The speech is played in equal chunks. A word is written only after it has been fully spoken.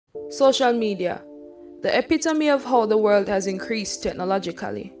Social media, the epitome of how the world has increased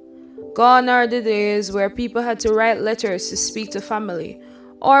technologically. Gone are the days where people had to write letters to speak to family,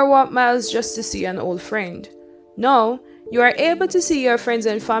 or walk miles just to see an old friend. Now, you are able to see your friends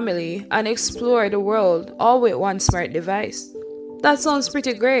and family and explore the world all with one smart device. That sounds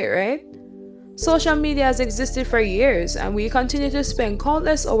pretty great, right? Social media has existed for years, and we continue to spend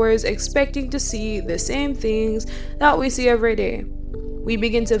countless hours expecting to see the same things that we see every day. We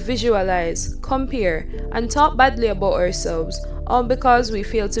begin to visualize, compare, and talk badly about ourselves, all because we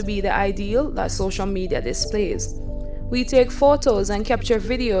fail to be the ideal that social media displays. We take photos and capture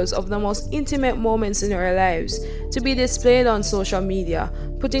videos of the most intimate moments in our lives to be displayed on social media,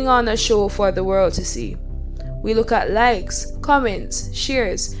 putting on a show for the world to see. We look at likes, comments,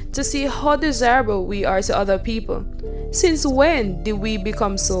 shares to see how desirable we are to other people. Since when did we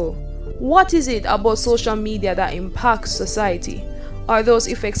become so? What is it about social media that impacts society? Are those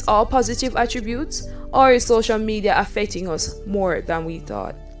effects all positive attributes, or is social media affecting us more than we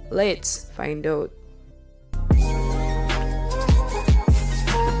thought? Let's find out.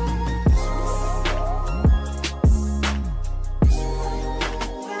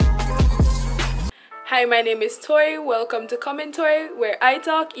 Hi, my name is Tori. Welcome to Commentary, where I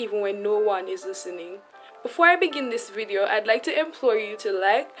talk even when no one is listening. Before I begin this video, I'd like to implore you to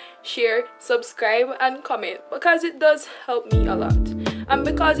like, share, subscribe, and comment because it does help me a lot, and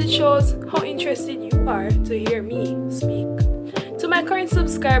because it shows how interested you are to hear me speak. To my current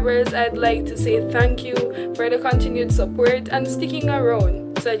subscribers, I'd like to say thank you for the continued support and sticking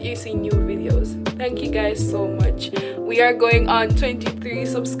around so that you see new videos. Thank you guys so much. We are going on 23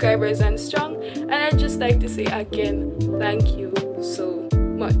 subscribers and strong, and I'd just like to say again, thank you so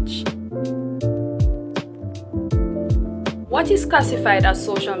much. What is classified as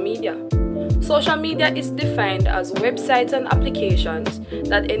social media? Social media is defined as websites and applications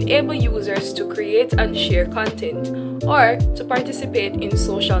that enable users to create and share content or to participate in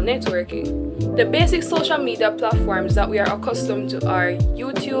social networking. The basic social media platforms that we are accustomed to are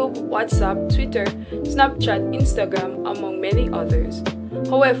YouTube, WhatsApp, Twitter, Snapchat, Instagram, among many others.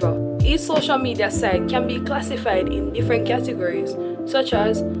 However, each social media site can be classified in different categories, such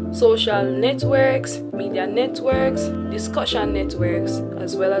as social networks, media networks, discussion networks,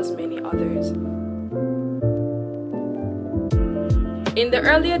 as well as many others. In the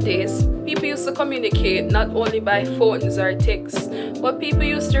earlier days, people used to communicate not only by phones or texts, but people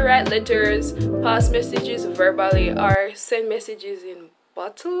used to write letters, pass messages verbally, or send messages in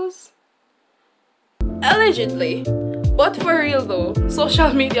bottles? Allegedly. But for real though,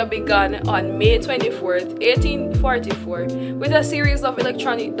 social media began on May 24th, 1844 with a series of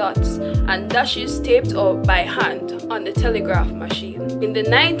electronic dots and dashes taped up by hand on the telegraph machine. In the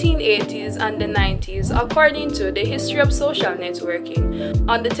 1980s and the 90s, according to the History of Social Networking,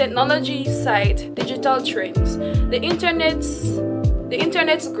 on the technology site Digital Trends, the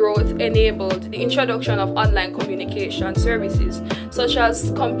Internet's growth enabled the introduction of online communication services such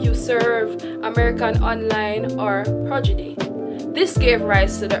as CompuServe, American Online, or Prodigy. This gave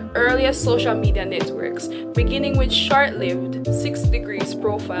rise to the earliest social media networks, beginning with short-lived 6 Degrees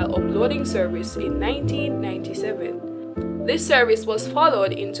profile uploading service in 1997. This service was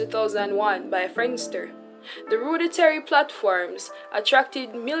followed in 2001 by Friendster. The rudimentary platforms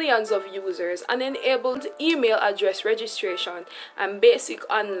attracted millions of users and enabled email address registration and basic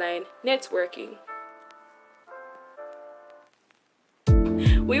online networking.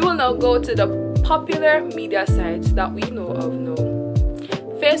 We will now go to the popular media sites that we know of now.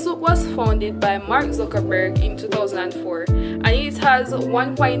 Facebook was founded by Mark Zuckerberg in 2004 and it has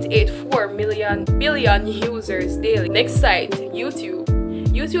 1.84 billion users daily. Next site, YouTube.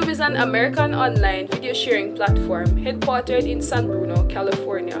 YouTube is an American online video sharing platform headquartered in San Bruno,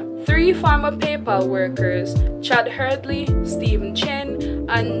 California. 3 former PayPal workers, Chad Hurley, Stephen Chen,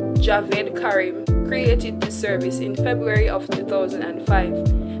 and Javed Karim, created this service in February of 2005.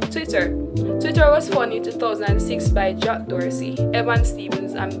 Twitter was founded in 2006 by Jack Dorsey, Evan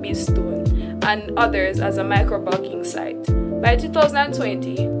Stevens, and Biz Stone, and others as a microblogging site. By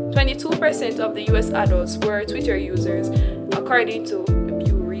 2020, 22% of the US adults were Twitter users, according to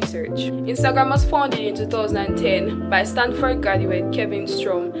research. Instagram was founded in 2010 by Stanford graduate Kevin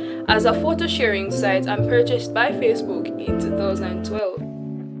Strom as a photo sharing site and purchased by Facebook in 2012.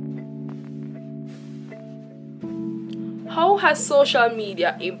 How has social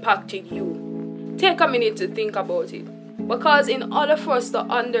media impacted you? Take a minute to think about it, because in order for us to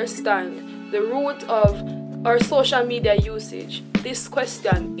understand the root of our social media usage, this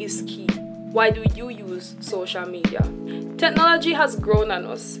question is key. Why do you use social media? Technology has grown on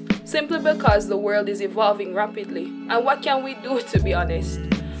us simply because the world is evolving rapidly. And what can we do, to be honest?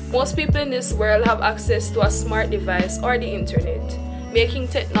 Most people in this world have access to a smart device or the internet, making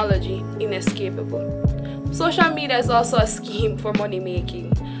technology inescapable. Social media is also a scheme for money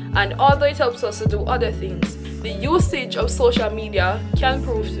making, and although it helps us to do other things, the usage of social media can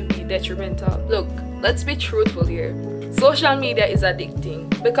prove to be detrimental. Look, let's be truthful here. Social media is addicting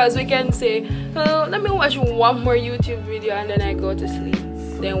because we can say, oh, let me watch one more YouTube video and then I go to sleep.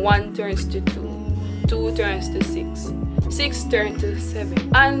 Then 1 turns to 2, 2 turns to 6, 6 turns to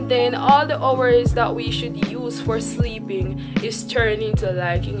 7. And then all the hours that we should use for sleeping is turned into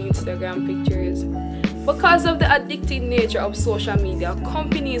liking Instagram pictures. Because of the addictive nature of social media,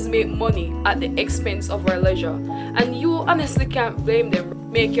 companies make money at the expense of our leisure. And you honestly can't blame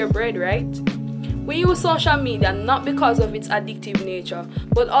them. Make your bread, right? We use social media not because of its addictive nature,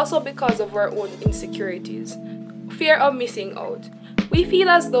 but also because of our own insecurities. Fear of missing out. We feel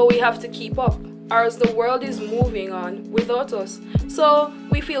as though we have to keep up, or as the world is moving on without us. So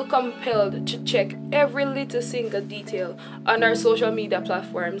we feel compelled to check every little single detail on our social media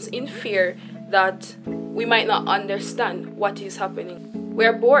platforms in fear that we might not understand what is happening.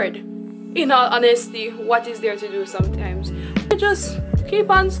 We're bored. In all honesty, what is there to do sometimes? We just keep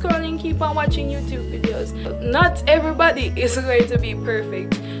on scrolling, keep on watching YouTube videos. Not everybody is going to be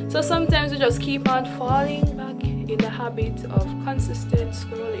perfect. So sometimes we just keep on falling back in the habit of consistent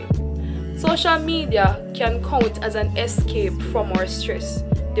scrolling. Social media can count as an escape from our stress,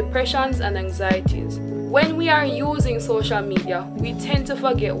 depressions, and anxieties. When we are using social media, we tend to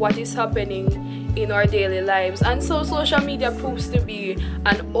forget what is happening in our daily lives, and so social media proves to be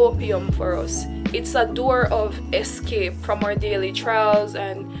an opium for us. It's a door of escape from our daily trials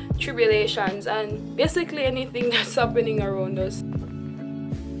and tribulations and basically anything that's happening around us.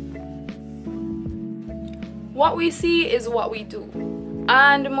 What we see is what we do,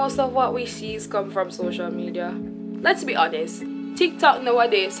 and most of what we see is come from social media. Let's be honest, TikTok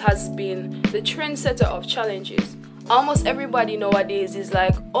nowadays has been the trendsetter of challenges. Almost everybody nowadays is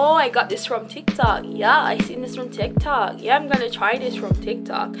like, oh, I got this from TikTok. Yeah, I seen this from TikTok. Yeah, I'm gonna try this from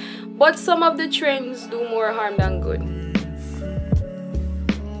TikTok. But some of the trends do more harm than good.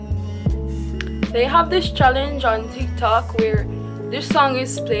 They have this challenge on TikTok where this song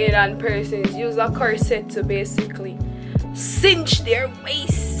is played and persons use a corset to basically cinch their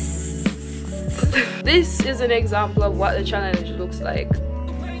waists. This is an example of what the challenge looks like.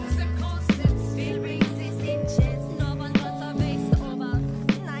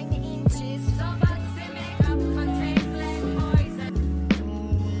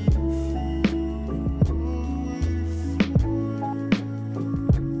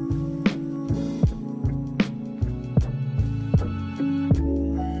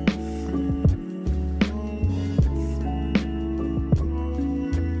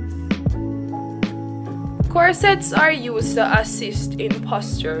 Corsets are used to assist in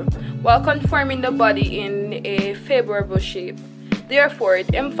posture while conforming the body in a favorable shape. Therefore,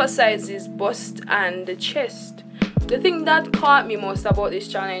 it emphasizes bust and the chest. The thing that caught me most about this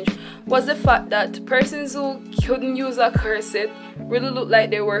challenge was the fact that persons who couldn't use a corset really looked like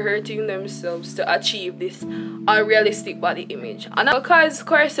they were hurting themselves to achieve this unrealistic body image. And because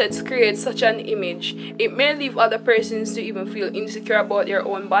corsets create such an image, it may leave other persons to even feel insecure about their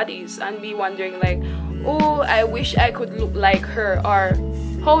own bodies and be wondering like, oh, I wish I could look like her, or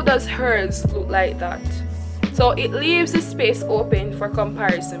how does hers look like that? So it leaves the space open for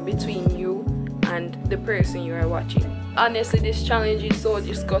comparison between you and the person you are watching. Honestly, this challenge is so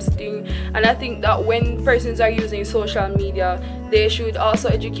disgusting, and I think that when persons are using social media, they should also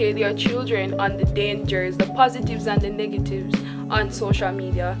educate their children on the dangers, the positives and the negatives on social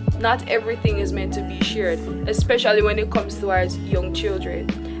media. Not everything is meant to be shared, especially when it comes towards young children.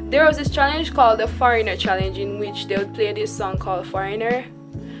 There was this challenge called the Foreigner Challenge, in which they would play this song called Foreigner,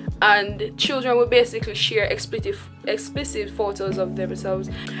 and children would basically share explicit photos of themselves.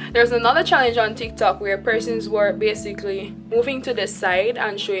 There's another challenge on TikTok where persons were basically moving to the side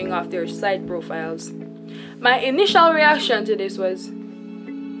and showing off their side profiles. My initial reaction to this was,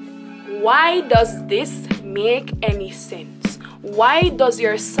 why does this make any sense? Why does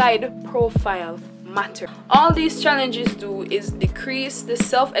your side profile matter? All these challenges do is decrease the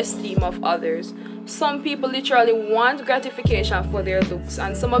self-esteem of others. Some people literally want gratification for their looks,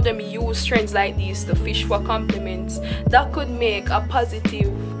 and some of them use trends like these to fish for compliments that could make a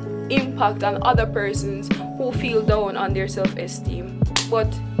positive impact on other persons who feel down on their self-esteem.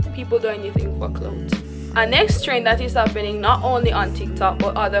 But people do anything for clout. A next trend that is happening not only on TikTok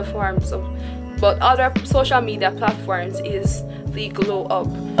but other social media platforms is the glow up.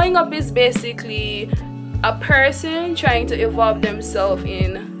 Glowing up is basically a person trying to evolve themselves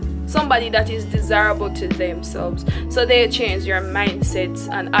in somebody that is desirable to themselves. So they change their mindsets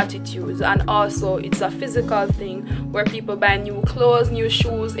and attitudes. And also it's a physical thing where people buy new clothes, new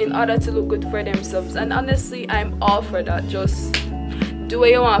shoes in order to look good for themselves. And honestly, I'm all for that. Just do what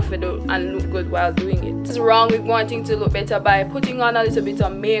you want to do and look good while doing it. It's wrong with wanting to look better by putting on a little bit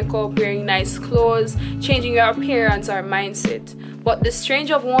of makeup, wearing nice clothes, changing your appearance or mindset. But the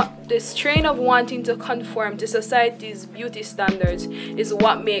strain of wanting to conform to society's beauty standards is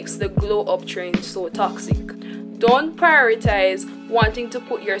what makes the glow up trend so toxic. Don't prioritize wanting to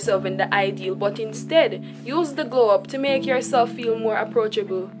put yourself in the ideal, but instead use the glow up to make yourself feel more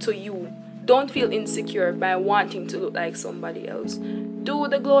approachable to you. Don't feel insecure by wanting to look like somebody else. Do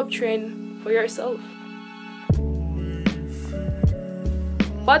the glow up trend for yourself.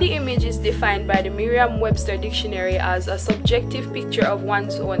 Body image is defined by the Merriam-Webster dictionary as a subjective picture of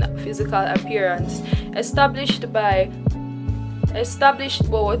one's own physical appearance, established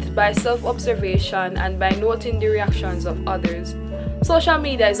both by self-observation and by noting the reactions of others. Social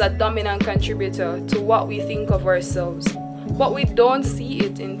media is a dominant contributor to what we think of ourselves, but we don't see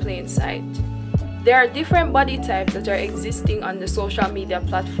it in plain sight. There are different body types that are existing on the social media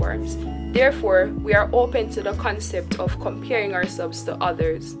platforms. Therefore, we are open to the concept of comparing ourselves to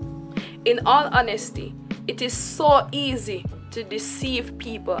others. In all honesty, it is so easy to deceive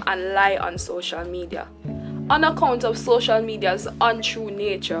people and lie on social media. On account of social media's untrue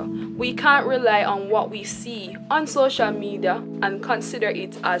nature, we can't rely on what we see on social media and consider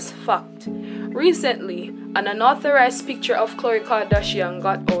it as fact. Recently, an unauthorized picture of Khloe Kardashian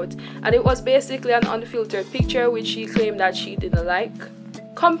got out, and it was basically an unfiltered picture which she claimed that she didn't like.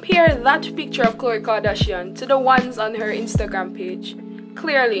 Compare that picture of Khloe Kardashian to the ones on her Instagram page.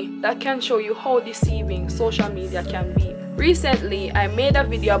 Clearly, that can show you how deceiving social media can be. Recently, I made a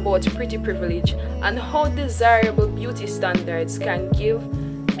video about pretty privilege and how desirable beauty standards can give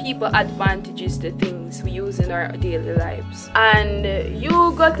people advantages to things we use in our daily lives. And you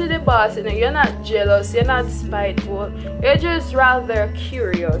go to the boss and you're not jealous, you're not spiteful, you're just rather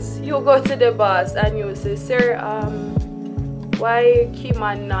curious. You go to the boss and you say, sir, why Kim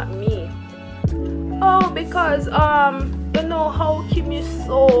and not me? Oh, because you know how Kim is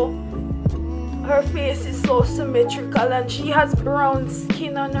so, her face is so symmetrical and she has brown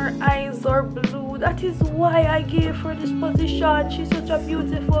skin and her eyes are blue. That is why I gave her this position. She's such a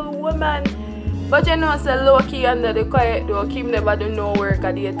beautiful woman. But you know, say low-key under the quiet door, Kim never do no work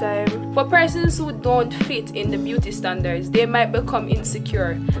at the time. For persons who don't fit in the beauty standards, they might become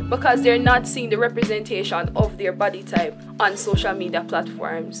insecure because they're not seeing the representation of their body type on social media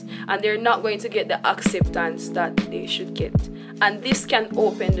platforms, and they're not going to get the acceptance that they should get. And this can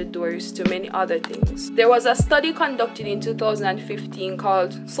open the doors to many other things. There was a study conducted in 2015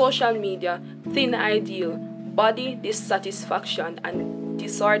 called Social Media, Thin Ideal, Body Dissatisfaction and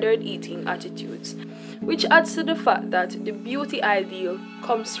Disordered Eating Attitudes, which adds to the fact that the beauty ideal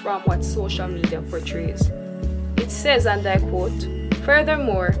comes from what social media portrays. It says, and I quote,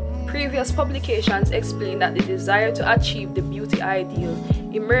 "Furthermore, previous publications explain that the desire to achieve the beauty ideal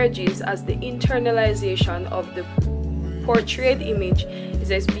emerges as the internalization of the portrayed image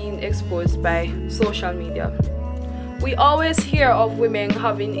is being exposed by social media." We always hear of women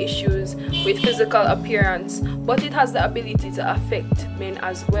having issues with physical appearance, but it has the ability to affect men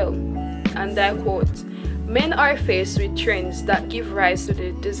as well. And I quote, "Men are faced with trends that give rise to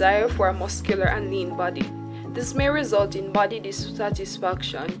the desire for a muscular and lean body. This may result in body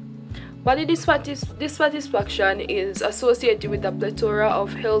dissatisfaction. Body dissatisfaction is associated with a plethora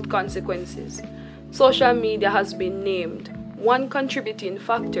of health consequences. Social media has been named one contributing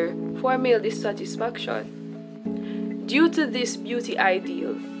factor for male dissatisfaction. Due to this beauty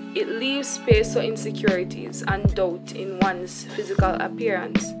ideal, it leaves space for insecurities and doubt in one's physical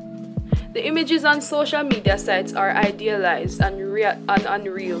appearance. The images on social media sites are idealized and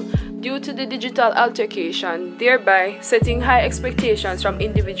unreal due to the digital altercation, thereby setting high expectations from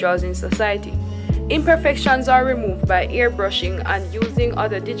individuals in society. Imperfections are removed by airbrushing and using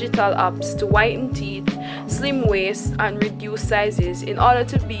other digital apps to whiten teeth, slim waist, and reduce sizes in order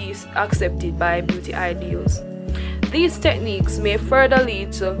to be accepted by beauty ideals. These techniques may further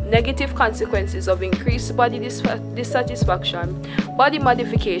lead to negative consequences of increased body dissatisfaction, body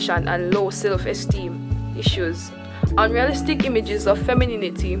modification, and low self-esteem issues. Unrealistic images of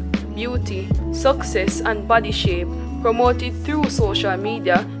femininity, beauty, success, and body shape promoted through social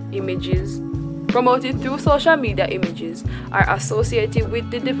media images are associated with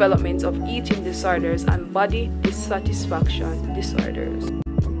the development of eating disorders and body dissatisfaction disorders.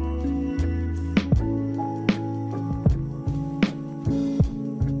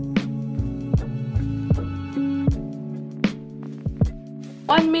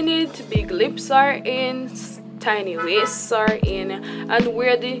 big lips are in, tiny waists are in, and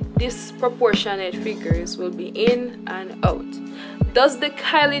where the disproportionate figures will be in and out. Does the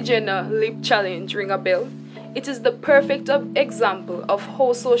Kylie Jenner lip challenge ring a bell? It is the perfect example of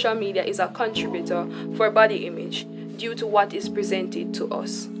how social media is a contributor for body image due to what is presented to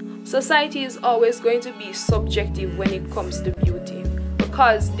us. Society is always going to be subjective when it comes to beauty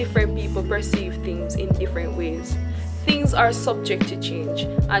because different people perceive things in different ways. Things are subject to change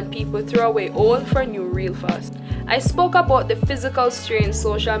and people throw away old for new real fast. I spoke about the physical strain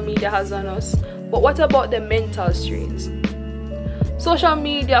social media has on us, but what about the mental strains? Social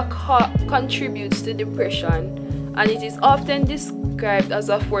media contributes to depression, and it is often described as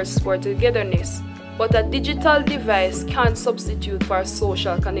a force for togetherness, but a digital device can't substitute for a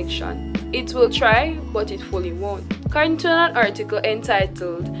social connection. It will try, but it fully won't. According to an article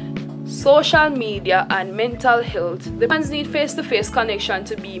entitled Social Media and Mental Health, the fans need face-to-face connection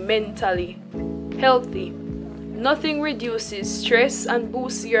to be mentally healthy. Nothing reduces stress and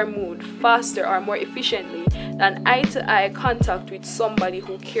boosts your mood faster or more efficiently than eye-to-eye contact with somebody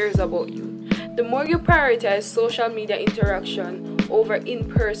who cares about you. The more you prioritize social media interaction over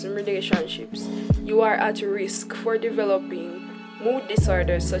in-person relationships, you are at risk for developing mood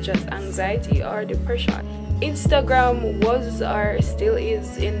disorders such as anxiety or depression. Instagram was or still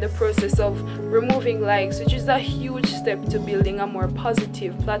is in the process of removing likes, which is a huge step to building a more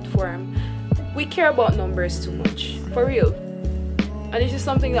positive platform. We care about numbers too much, for real. And this is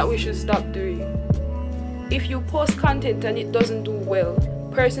something that we should stop doing. If you post content and it doesn't do well,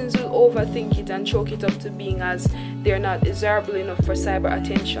 persons will overthink it and chalk it up to being as they're not desirable enough for cyber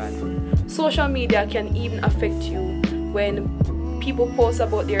attention. Social media can even affect you when people post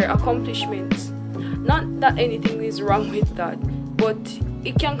about their accomplishments. Not that anything is wrong with that, but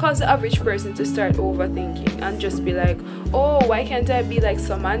it can cause the average person to start overthinking and just be like, oh, why can't I be like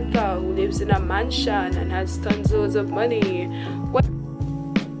Samantha who lives in a mansion and has tons of money?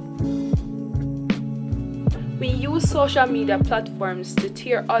 We use social media platforms to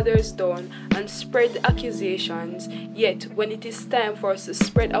tear others down and spread accusations, yet when it is time for us to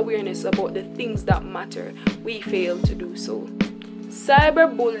spread awareness about the things that matter, we fail to do so.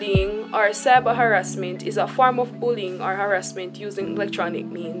 Cyberbullying or cyber harassment is a form of bullying or harassment using electronic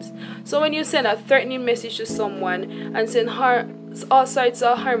means. So when you send a threatening message to someone and send all sorts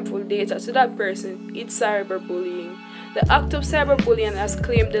of harmful data to that person, it's cyberbullying. The act of cyberbullying has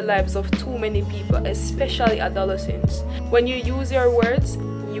claimed the lives of too many people, especially adolescents. When you use your words,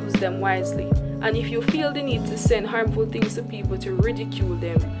 use them wisely. And if you feel the need to send harmful things to people to ridicule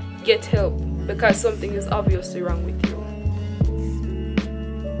them, get help because something is obviously wrong with you.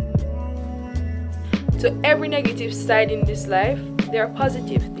 To every negative side in this life, there are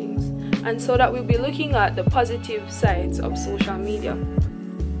positive things, and so that we'll be looking at the positive sides of social media.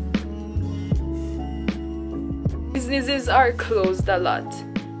 Businesses are closed a lot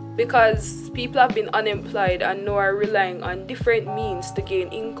because people have been unemployed and now are relying on different means to gain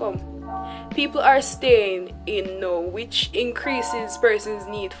income. People are staying in now, which increases persons'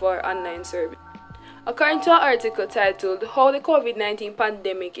 need for online service. According to an article titled How the COVID-19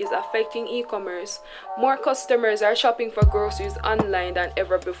 Pandemic is Affecting E-commerce, more customers are shopping for groceries online than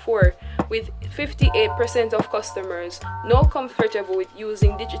ever before, with 58% of customers now comfortable with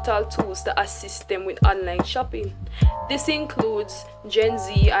using digital tools to assist them with online shopping. This includes Gen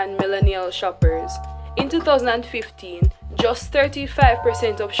Z and millennial shoppers. In 2015, just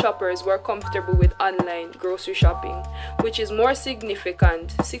 35% of shoppers were comfortable with online grocery shopping, which is more significant.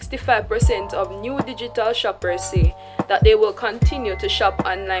 65% of new digital shoppers say that they will continue to shop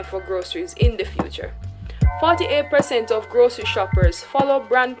online for groceries in the future. 48% of grocery shoppers follow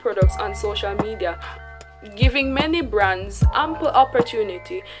brand products on social media, giving many brands ample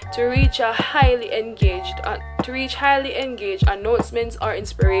opportunity to reach highly engaged announcements or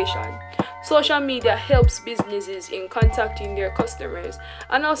inspiration. Social media helps businesses in contacting their customers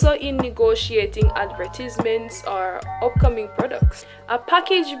and also in negotiating advertisements or upcoming products. A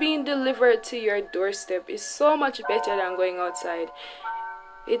package being delivered to your doorstep is so much better than going outside.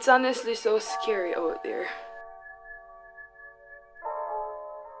 It's honestly so scary out there.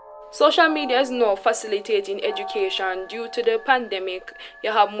 Social media is now facilitating education. Due to the pandemic,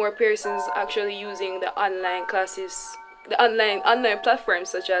 you have more persons actually using the online classes, the online platforms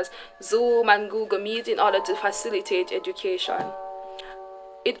such as Zoom and Google Meet in order to facilitate education.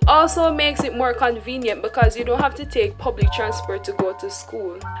 It also makes it more convenient because you don't have to take public transport to go to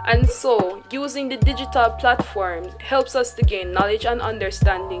school. And so, using the digital platforms helps us to gain knowledge and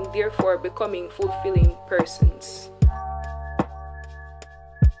understanding, therefore becoming fulfilling persons.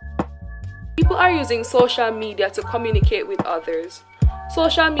 People are using social media to communicate with others.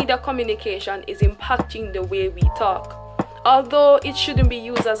 Social media communication is impacting the way we talk, although it shouldn't be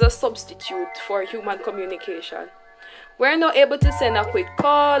used as a substitute for human communication. We're now able to send a quick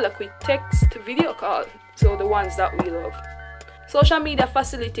call, a quick text, video call to the ones that we love. Social media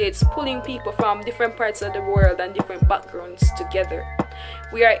facilitates pulling people from different parts of the world and different backgrounds together.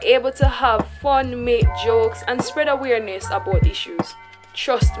 We are able to have fun, make jokes, and spread awareness about issues.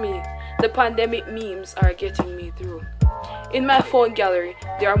 Trust me, the pandemic memes are getting me through. In my phone gallery,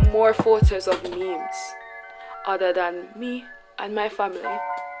 there are more photos of memes other than me and my family.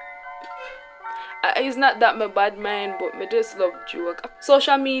 It's not that my bad mind, but me just love joke.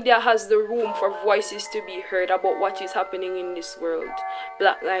 Social media has the room for voices to be heard about what is happening in this world.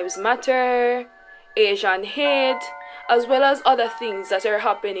 Black Lives Matter, Asian hate, as well as other things that are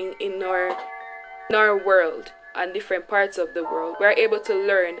happening in our world and different parts of the world. We are able to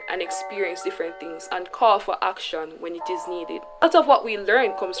learn and experience different things and call for action when it is needed. A lot of what we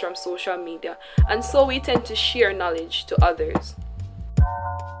learn comes from social media, and so we tend to share knowledge to others.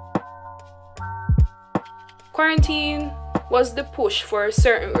 Quarantine was the push for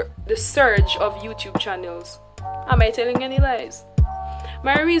the surge of YouTube channels. Am I telling any lies?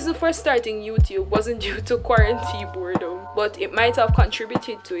 My reason for starting YouTube wasn't due to quarantine boredom, but it might have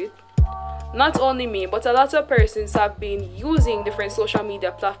contributed to it. Not only me, but a lot of persons have been using different social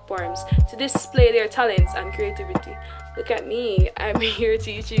media platforms to display their talents and creativity. Look at me, I'm here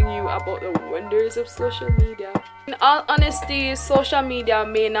teaching you about the wonders of social media. In all honesty, social media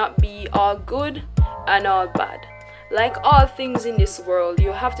may not be all good and all bad. Like all things in this world,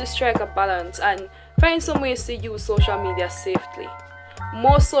 you have to strike a balance and find some ways to use social media safely.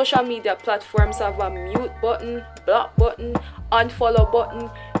 Most social media platforms have a mute button, block button, unfollow button.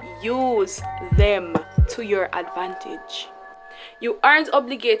 Use them to your advantage. You aren't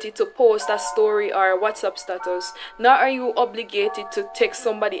obligated to post a story or a WhatsApp status, nor are you obligated to text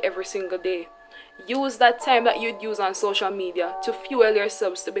somebody every single day. Use that time that you'd use on social media to fuel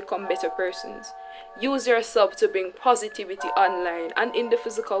yourselves to become better persons. Use yourself to bring positivity online and in the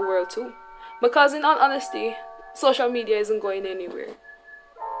physical world too. Because in all honesty, social media isn't going anywhere.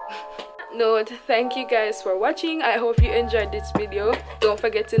 Note, thank you guys for watching. I hope you enjoyed this video. Don't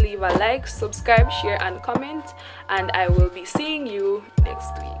forget to leave a like, subscribe, share, and comment. And I will be seeing you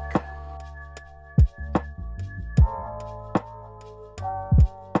next week.